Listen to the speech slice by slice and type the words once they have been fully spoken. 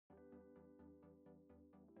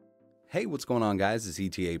Hey, what's going on, guys? It's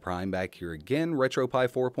ETA Prime back here again.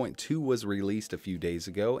 RetroPie 4.2 was released a few days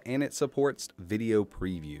ago, and it supports video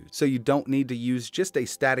previews. So you don't need to use just a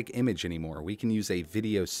static image anymore. We can use a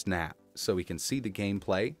video snap so we can see the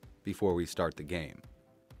gameplay before we start the game.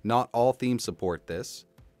 Not all themes support this,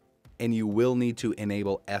 and you will need to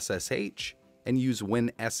enable SSH and use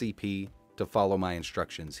Winscp to follow my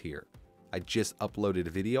instructions here. I just uploaded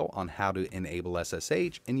a video on how to enable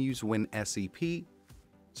SSH and use Winscp.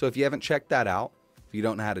 So if you haven't checked that out, if you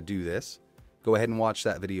don't know how to do this, go ahead and watch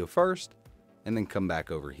that video first and then come back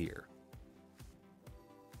over here.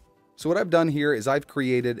 So what I've done here is I've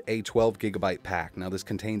created a 12 gigabyte pack. Now this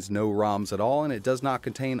contains no ROMs at all, and it does not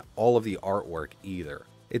contain all of the artwork either.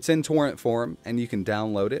 It's in torrent form and you can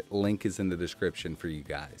download it. Link is in the description for you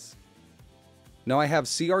guys. Now I have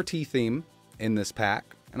CRT Theme in this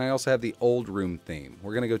pack, and I also have the Oldroom Theme.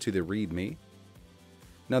 We're going to go to the README.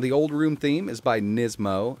 Now the Oldroom Theme is by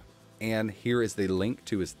Nismo, and here is the link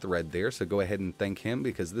to his thread there, so go ahead and thank him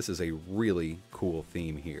because this is a really cool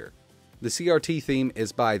theme here. The CRT Theme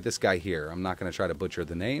is by this guy here. I'm not going to try to butcher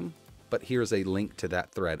the name, but here's a link to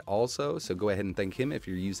that thread also, so go ahead and thank him if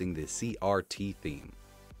you're using the CRT Theme.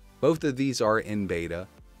 Both of these are in beta,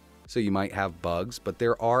 so you might have bugs, but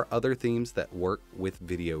there are other themes that work with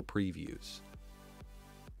video previews.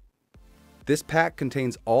 This pack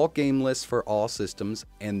contains all game lists for all systems,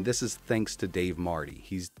 and this is thanks to Dave Marty.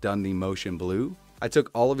 He's done the motion blue. I took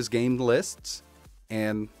all of his game lists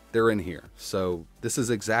and they're in here. So this is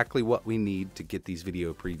exactly what we need to get these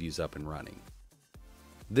video previews up and running.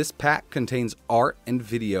 This pack contains art and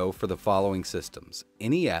video for the following systems: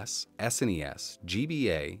 NES, SNES,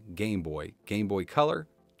 GBA, Game Boy Color,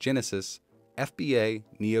 Genesis, FBA,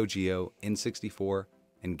 Neo Geo, N64,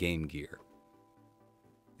 and Game Gear.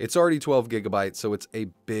 It's already 12 gigabytes, so it's a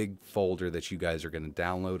big folder that you guys are going to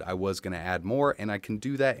download. I was going to add more, and I can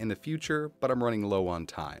do that in the future, but I'm running low on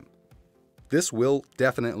time. This will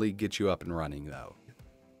definitely get you up and running, though.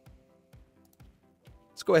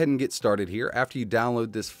 Let's go ahead and get started here. After you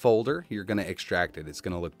download this folder, you're going to extract it. It's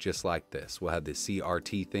going to look just like this. We'll have the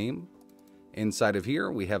CRT theme. Inside of here,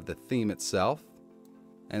 we have the theme itself,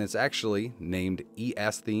 and it's actually named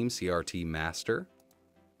ES Theme CRT Master.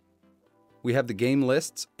 We have the game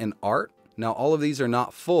lists and art. Now all of these are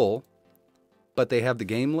not full, but they have the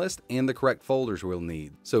game list and the correct folders we'll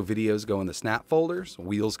need. So videos go in the snap folders,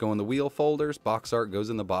 wheels go in the wheel folders, box art goes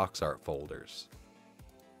in the box art folders.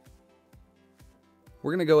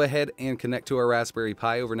 We're going to go ahead and connect to our Raspberry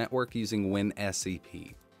Pi over network using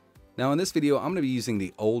Winscp. Now in this video, I'm going to be using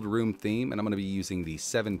the Oldroom theme, and I'm going to be using the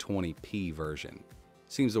 720p version.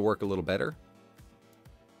 Seems to work a little better.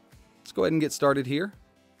 Let's go ahead and get started here.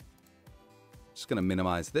 Just going to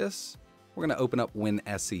minimize this. We're going to open up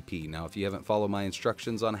Winscp. Now, if you haven't followed my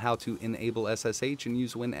instructions on how to enable SSH and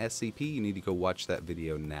use Winscp, you need to go watch that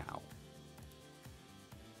video now.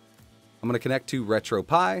 I'm going to connect to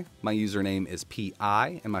RetroPie. My username is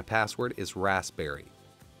PI, and my password is Raspberry.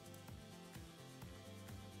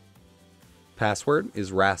 Password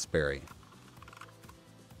is Raspberry.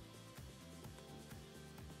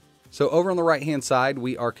 So over on the right-hand side,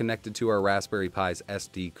 we are connected to our Raspberry Pi's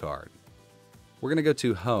SD card. We're going to go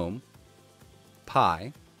to Home,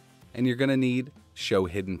 Pi, and you're going to need Show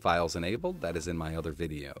Hidden Files Enabled. That is in my other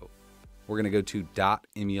video. We're going to go to Dot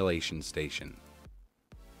Emulation Station.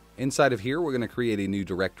 Inside of here, we're going to create a new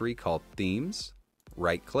directory called Themes.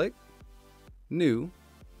 Right-click, New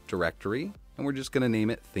Directory, and we're just going to name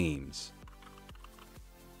it Themes.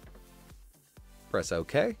 Press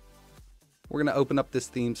OK. We're going to open up this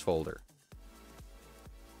Themes folder.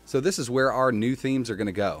 So this is where our new themes are going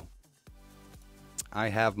to go. I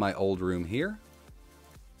have my Oldroom here.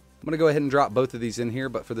 I'm going to go ahead and drop both of these in here,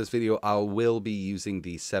 but for this video, I will be using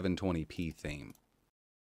the 720p theme.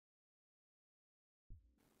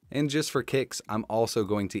 And just for kicks, I'm also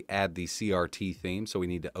going to add the CRT theme, so we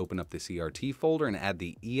need to open up the CRT folder and add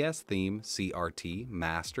the ES Theme CRT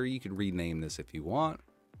Master. You could rename this if you want,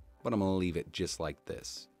 but I'm going to leave it just like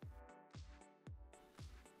this.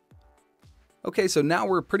 Okay, so now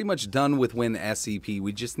we're pretty much done with Winscp.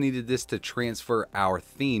 We just needed this to transfer our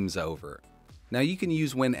themes over. Now you can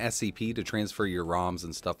use Winscp to transfer your ROMs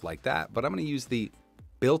and stuff like that, but I'm going to use the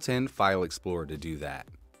built-in File Explorer to do that.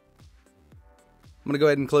 I'm going to go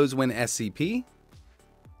ahead and close Winscp. I'm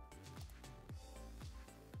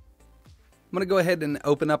going to go ahead and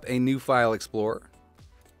open up a new File Explorer.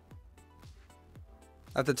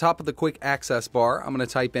 At the top of the quick access bar, I'm going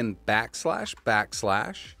to type in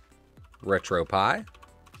 // RetroPie,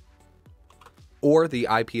 or the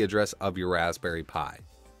IP address of your Raspberry Pi.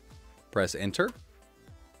 Press enter.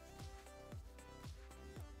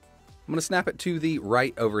 I'm going to snap it to the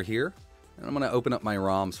right over here, and I'm going to open up my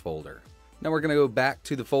ROMs folder. Now we're going to go back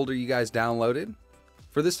to the folder you guys downloaded.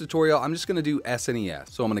 For this tutorial, I'm just going to do SNES.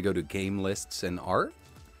 So I'm going to go to Game Lists and Art,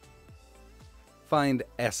 find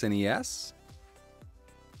SNES.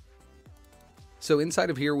 So inside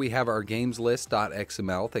of here we have our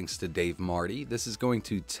gameslist.xml thanks to Dave Marty. This is going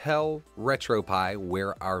to tell RetroPie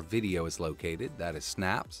where our video is located, that is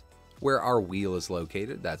snaps, where our wheel is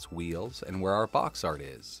located, that's wheels, and where our box art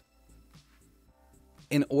is.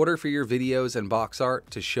 In order for your videos and box art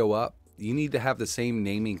to show up, you need to have the same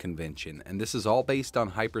naming convention, and this is all based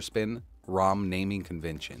on Hyperspin ROM naming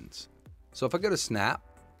conventions. So if I go to Snap,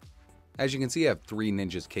 as you can see I have 3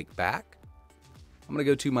 ninjas kicked back. I'm going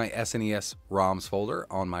to go to my SNES ROMs folder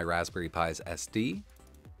on my Raspberry Pi's SD,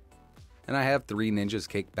 and I have 3 ninjas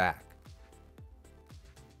kicked back.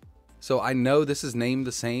 So I know this is named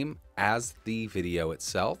the same as the video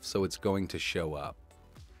itself, so it's going to show up.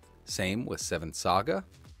 Same with 7th Saga,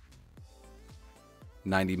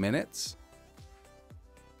 90 Minutes,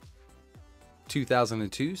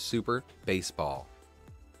 2002 Super Baseball.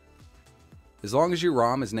 As long as your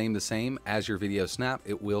ROM is named the same as your video snap,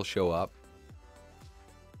 it will show up.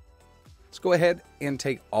 Let's go ahead and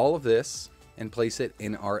take all of this and place it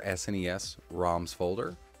in our SNES ROMs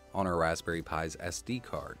folder on our Raspberry Pi's SD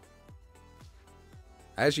card.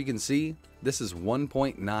 As you can see, this is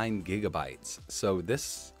 1.9 gigabytes, so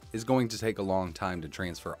this is going to take a long time to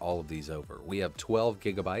transfer all of these over. We have 12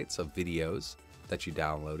 gigabytes of videos that you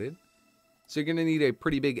downloaded, so you're going to need a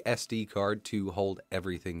pretty big SD card to hold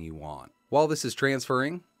everything you want. While this is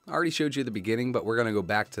transferring, I already showed you at the beginning, but we're going to go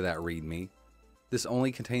back to that README. This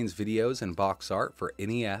only contains videos and box art for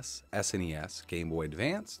NES, SNES, Game Boy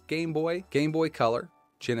Advance, Game Boy Color,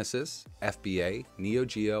 Genesis, FBA, Neo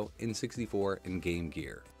Geo, N64, and Game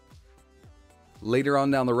Gear. Later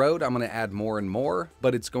on down the road, I'm going to add more and more,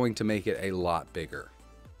 but it's going to make it a lot bigger.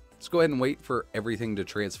 Let's go ahead and wait for everything to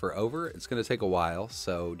transfer over. It's going to take a while,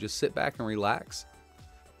 so just sit back and relax.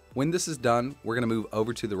 When this is done, we're going to move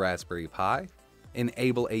over to the Raspberry Pi,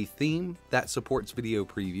 enable a theme that supports video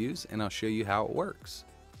previews, and I'll show you how it works.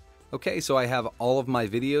 Okay, so I have all of my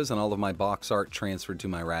videos and all of my box art transferred to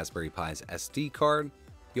my Raspberry Pi's SD card.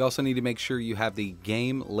 You also need to make sure you have the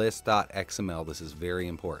gamelist.xml. This is very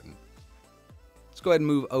important. Let's go ahead and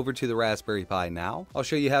move over to the Raspberry Pi now. I'll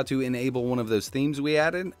show you how to enable one of those themes we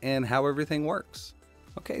added and how everything works.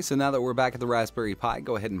 Okay, so now that we're back at the Raspberry Pi,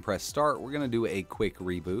 go ahead and press start. We're going to do a quick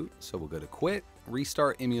reboot. So we'll go to quit,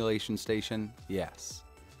 restart emulation station, yes.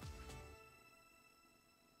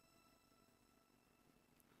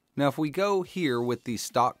 Now if we go here with the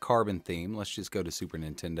stock Carbon theme, let's just go to Super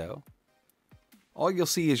Nintendo. All you'll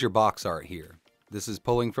see is your box art here. This is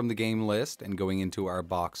pulling from the game list and going into our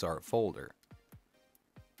box art folder.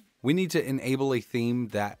 We need to enable a theme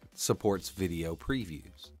that supports video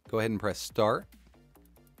previews. Go ahead and press start.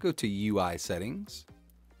 Go to UI settings.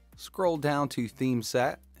 Scroll down to theme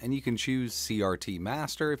set, and you can choose CRT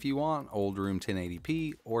master if you want, Oldroom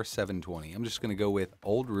 1080p, or 720. I'm just going to go with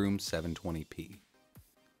Oldroom 720p.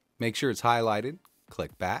 Make sure it's highlighted.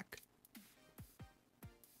 Click back.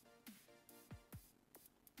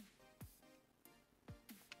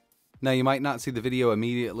 Now you might not see the video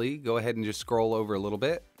immediately. Go ahead and just scroll over a little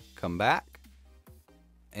bit. Come back,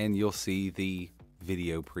 and you'll see the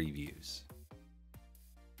video previews.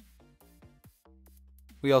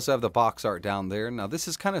 We also have the box art down there. Now this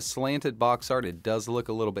is kind of slanted box art. It does look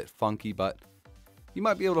a little bit funky, but you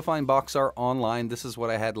might be able to find box art online. This is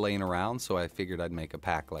what I had laying around, so I figured I'd make a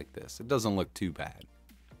pack like this. It doesn't look too bad.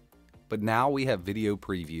 But now we have video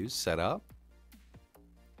previews set up.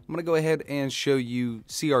 I'm going to go ahead and show you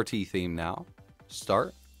CRT theme now.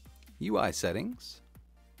 Start, UI settings.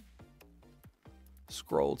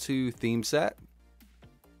 Scroll to theme set,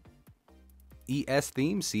 ES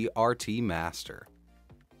theme CRT master.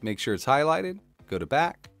 Make sure it's highlighted, go to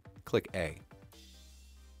back, click A.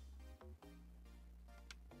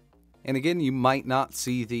 And again, you might not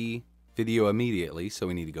see the video immediately, so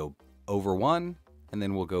we need to go over one, and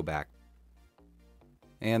then we'll go back.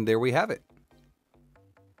 And there we have it.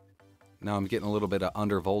 Now I'm getting a little bit of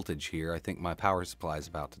under voltage here. I think my power supply is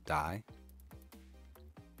about to die.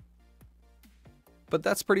 But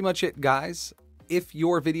that's pretty much it, guys. If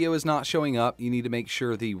your video is not showing up, you need to make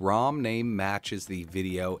sure the ROM name matches the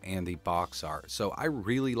video and the box art. So I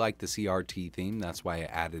really like the CRT theme. That's why I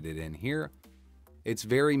added it in here. It's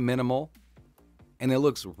very minimal, and it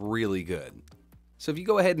looks really good. So if you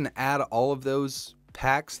go ahead and add all of those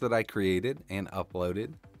packs that I created and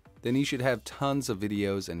uploaded, then you should have tons of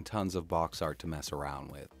videos and tons of box art to mess around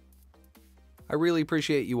with. I really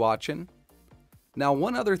appreciate you watching. Now,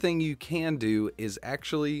 one other thing you can do is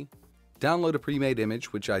actually Download a pre-made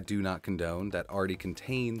image, which I do not condone, that already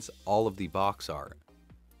contains all of the box art.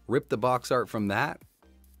 Rip the box art from that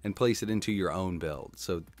and place it into your own build.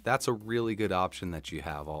 So that's a really good option that you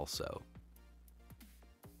have also.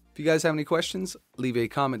 If you guys have any questions, leave a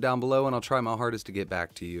comment down below and I'll try my hardest to get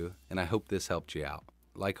back to you, and I hope this helped you out.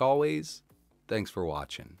 Like always, thanks for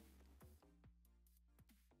watching.